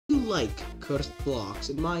like cursed blocks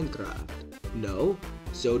in Minecraft? No?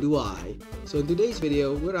 So do I. So in today's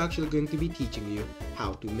video, we're actually going to be teaching you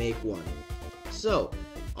how to make one. So,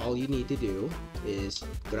 all you need to do is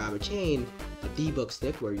grab a chain, a debug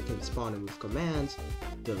stick where you can spawn in with commands,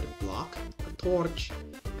 dirt block, a torch,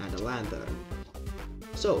 and a lantern.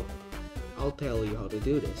 So, I'll tell you how to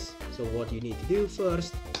do this. So what you need to do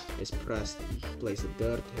first is place the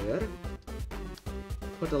dirt here,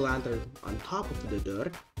 put a lantern on top of the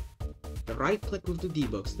dirt, right click with the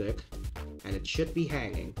debug stick, and it should be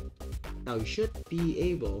hanging. Now you should be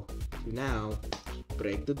able to now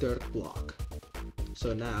break the dirt block.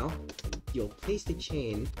 So now you'll place the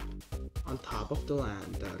chain on top of the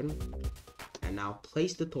lantern, and now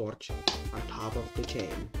place the torch on top of the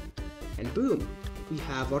chain, and boom, we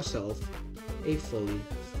have ourselves a fully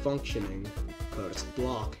functioning cursed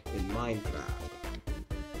block in Minecraft.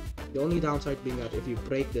 The only downside being that if you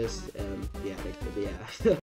break this, yeah.